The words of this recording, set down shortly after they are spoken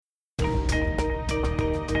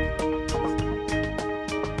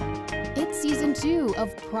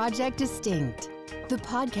of Project Distinct, the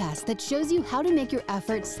podcast that shows you how to make your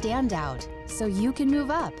efforts stand out so you can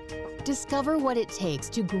move up. Discover what it takes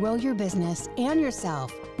to grow your business and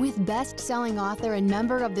yourself with best-selling author and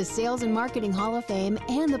member of the Sales and Marketing Hall of Fame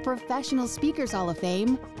and the Professional Speakers Hall of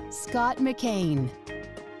Fame, Scott McKain.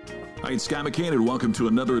 Hi, it's Scott McKain, and welcome to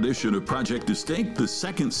another edition of Project Distinct, the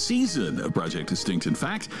second season of Project Distinct, in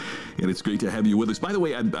fact. And it's great to have you with us. By the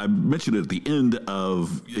way, I mentioned it at the end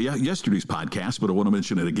of yesterday's podcast, but I want to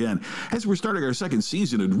mention it again. As we're starting our second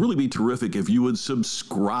season, it'd really be terrific if you would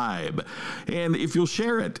subscribe. And if you'll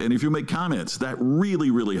share it, and if you'll make comments, that really,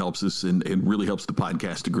 really helps us and really helps the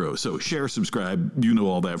podcast to grow. So share, subscribe. You know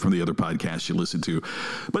all that from the other podcasts you listen to.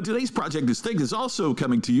 But today's Project Distinct is also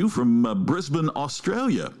coming to you from Brisbane,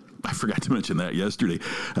 Australia. I forgot to mention that yesterday.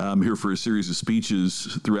 I'm here for a series of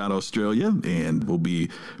speeches throughout Australia, and we'll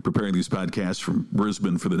be preparing these podcasts from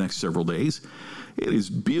Brisbane for the next several days. It is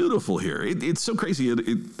beautiful here. It's so crazy.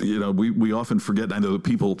 We often forget. I know that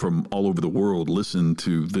people from all over the world listen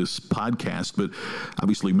to this podcast, but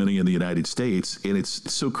obviously many in the United States. And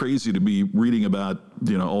it's so crazy to be reading about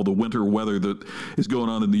all the winter weather that is going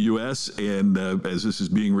on in the U.S. And as this is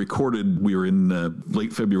being recorded, we are in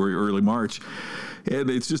late February, early March.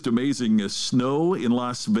 And it's just amazing. Snow in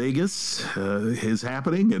Las Vegas is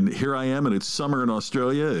happening, and here I am, and it's summer in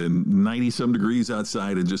Australia, and 90-some degrees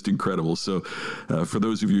outside, and just incredible. So for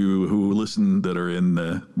those of you who listen that are in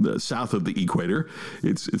the south of the equator,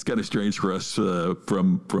 it's kind of strange for us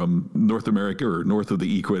from North America or north of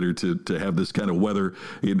the equator to have this kind of weather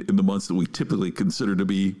in the months that we typically consider to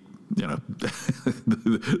be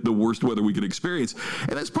the worst weather we could experience.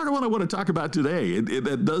 And that's part of what I want to talk about today.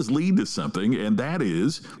 That does lead to something, and that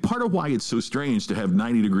is part of why it's so strange to have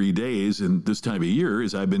 90-degree days in this time of year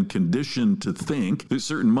is I've been conditioned to think that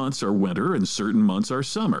certain months are winter and certain months are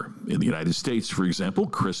summer. In the United States, for example,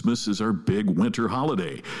 Christmas is our big winter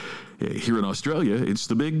holiday. Here in Australia, it's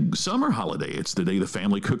the big summer holiday. It's the day the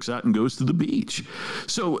family cooks out and goes to the beach.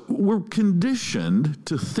 So we're conditioned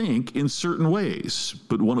to think in certain ways.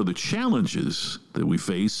 But one of the challenges that we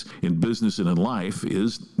face in business and in life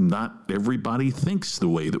is not everybody thinks the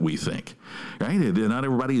way that we think, right? Not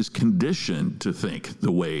everybody is conditioned to think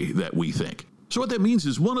the way that we think. So what that means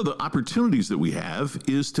is one of the opportunities that we have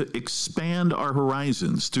is to expand our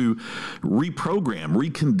horizons, to reprogram,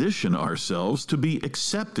 recondition ourselves to be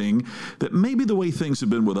accepting that maybe the way things have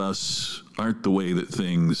been with us aren't the way that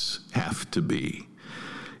things have to be.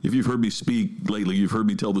 If you've heard me speak lately, you've heard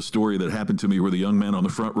me tell the story that happened to me where the young man on the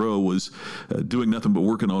front row was doing nothing but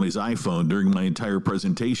working on his iPhone during my entire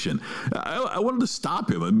presentation. I wanted to stop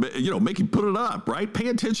him and make him put it up, right? Pay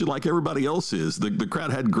attention like everybody else is. The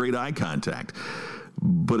crowd had great eye contact.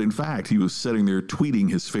 But in fact, he was sitting there tweeting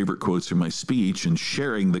his favorite quotes from my speech and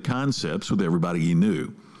sharing the concepts with everybody he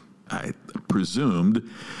knew. I presumed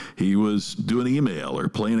he was doing email or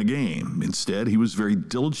playing a game. Instead, he was very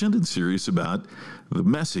diligent and serious about the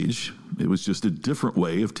message. It was just a different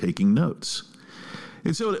way of taking notes.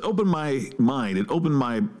 And so it opened my mind, it opened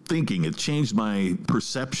my thinking, it changed my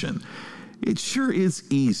perception. It sure is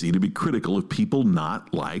easy to be critical of people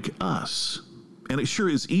not like us. And it sure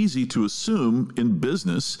is easy to assume in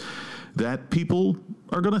business that people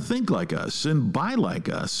are going to think like us and buy like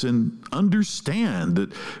us and understand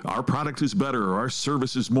that our product is better or our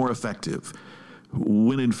service is more effective,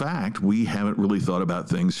 when in fact we haven't really thought about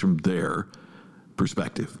things from their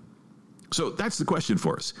perspective. So that's the question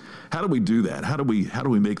for us. How do we do that? How do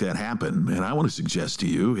we make that happen? And I want to suggest to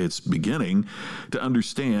you it's beginning to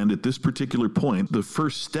understand at this particular point, the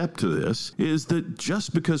first step to this is that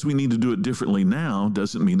just because we need to do it differently now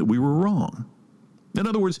doesn't mean that we were wrong. In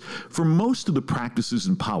other words, for most of the practices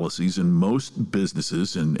and policies in most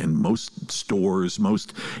businesses and most stores,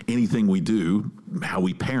 most anything we do, how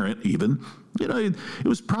we parent even, it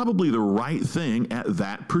was probably the right thing at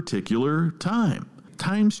that particular time.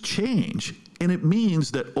 Times change, and it means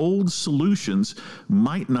that old solutions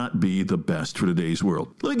might not be the best for today's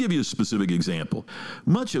world. Let me give you a specific example.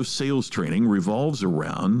 Much of sales training revolves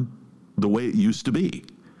around the way it used to be.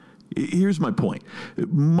 Here's my point.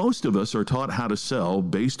 Most of us are taught how to sell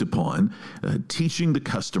based upon teaching the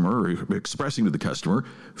customer or expressing to the customer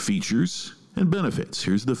features and benefits.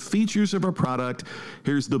 Here's the features of our product.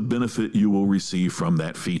 Here's the benefit you will receive from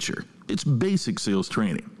that feature. It's basic sales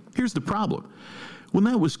training. Here's the problem. When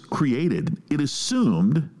that was created, it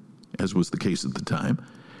assumed, as was the case at the time,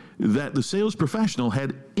 that the sales professional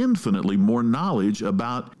had infinitely more knowledge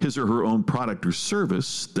about his or her own product or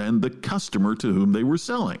service than the customer to whom they were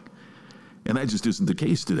selling. And that just isn't the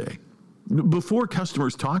case today. Before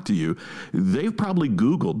customers talk to you, they've probably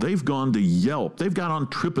Googled, they've gone to Yelp, they've got on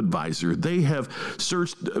TripAdvisor, they have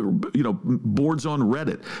searched, boards on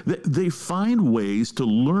Reddit. They find ways to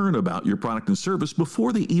learn about your product and service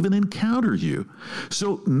before they even encounter you.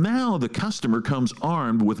 So now the customer comes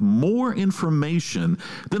armed with more information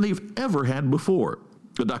than they've ever had before.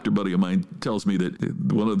 A doctor buddy of mine tells me that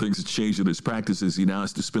one of the things that's changed in his practice is he now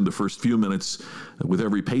has to spend the first few minutes with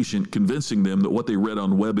every patient convincing them that what they read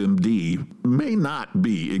on WebMD may not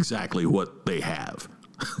be exactly what they have.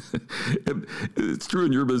 And it's true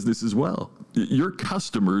in your business as well. Your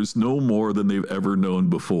customers know more than they've ever known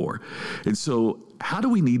before. And so how do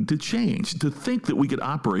we need to change to think that we could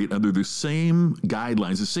operate under the same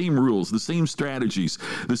guidelines, the same rules, the same strategies,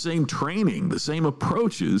 the same training, the same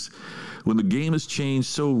approaches when the game has changed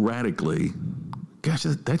so radically? Gosh,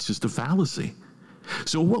 that's just a fallacy.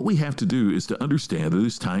 So what we have to do is to understand that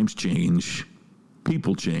as times change,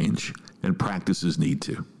 people change, and practices need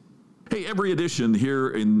to. Hey, every edition here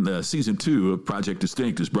in Season 2 of Project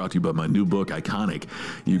Distinct is brought to you by my new book, Iconic.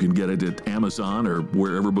 You can get it at Amazon or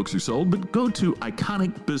wherever books are sold, but go to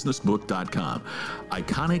iconicbusinessbook.com.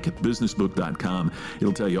 iconicbusinessbook.com.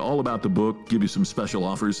 It'll tell you all about the book, give you some special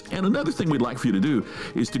offers. And another thing we'd like for you to do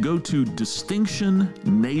is to go to Distinction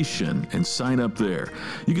Nation and sign up there.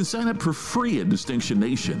 You can sign up for free at Distinction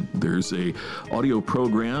Nation. There's a audio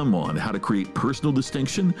program on how to create personal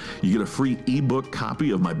distinction. You get a free ebook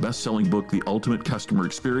copy of my best-selling book, The Ultimate Customer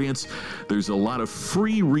Experience. There's a lot of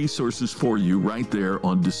free resources for you right there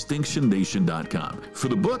on distinctionnation.com. For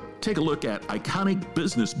the book, take a look at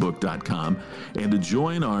iconicbusinessbook.com, and to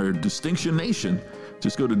join our Distinction Nation,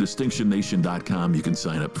 just go to distinctionnation.com. You can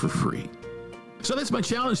sign up for free. So that's my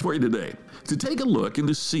challenge for you today, to take a look and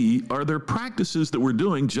to see, are there practices that we're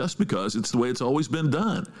doing just because it's the way it's always been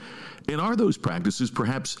done? And are those practices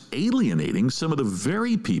perhaps alienating some of the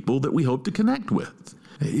very people that we hope to connect with?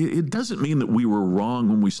 It doesn't mean that we were wrong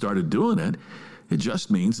when we started doing it. It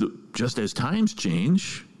just means that just as times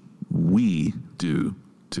change, we do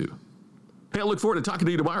too. Hey, I look forward to talking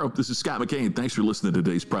to you tomorrow. This is Scott McKain. Thanks for listening to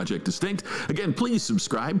today's Project Distinct. Again, please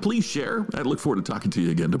subscribe, please share. I look forward to talking to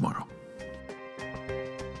you again tomorrow.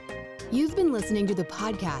 You've been listening to the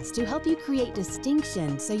podcast to help you create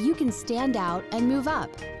distinction so you can stand out and move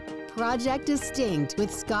up. Project Distinct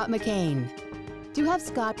with Scott McKain. To have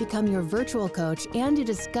Scott become your virtual coach and to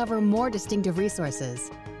discover more distinctive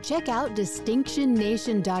resources, check out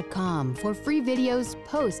distinctionnation.com for free videos,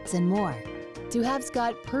 posts, and more. To have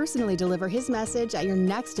Scott personally deliver his message at your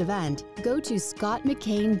next event, go to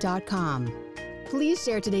scottmckain.com. Please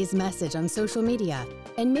share today's message on social media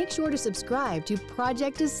and make sure to subscribe to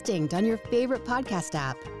Project Distinct on your favorite podcast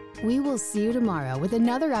app. We will see you tomorrow with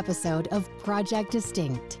another episode of Project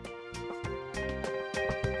Distinct.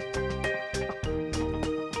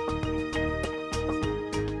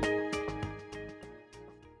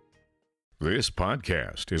 This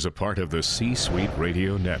podcast is a part of the C-Suite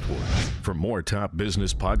Radio Network. For more top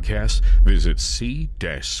business podcasts, visit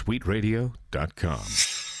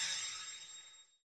c-suiteradio.com.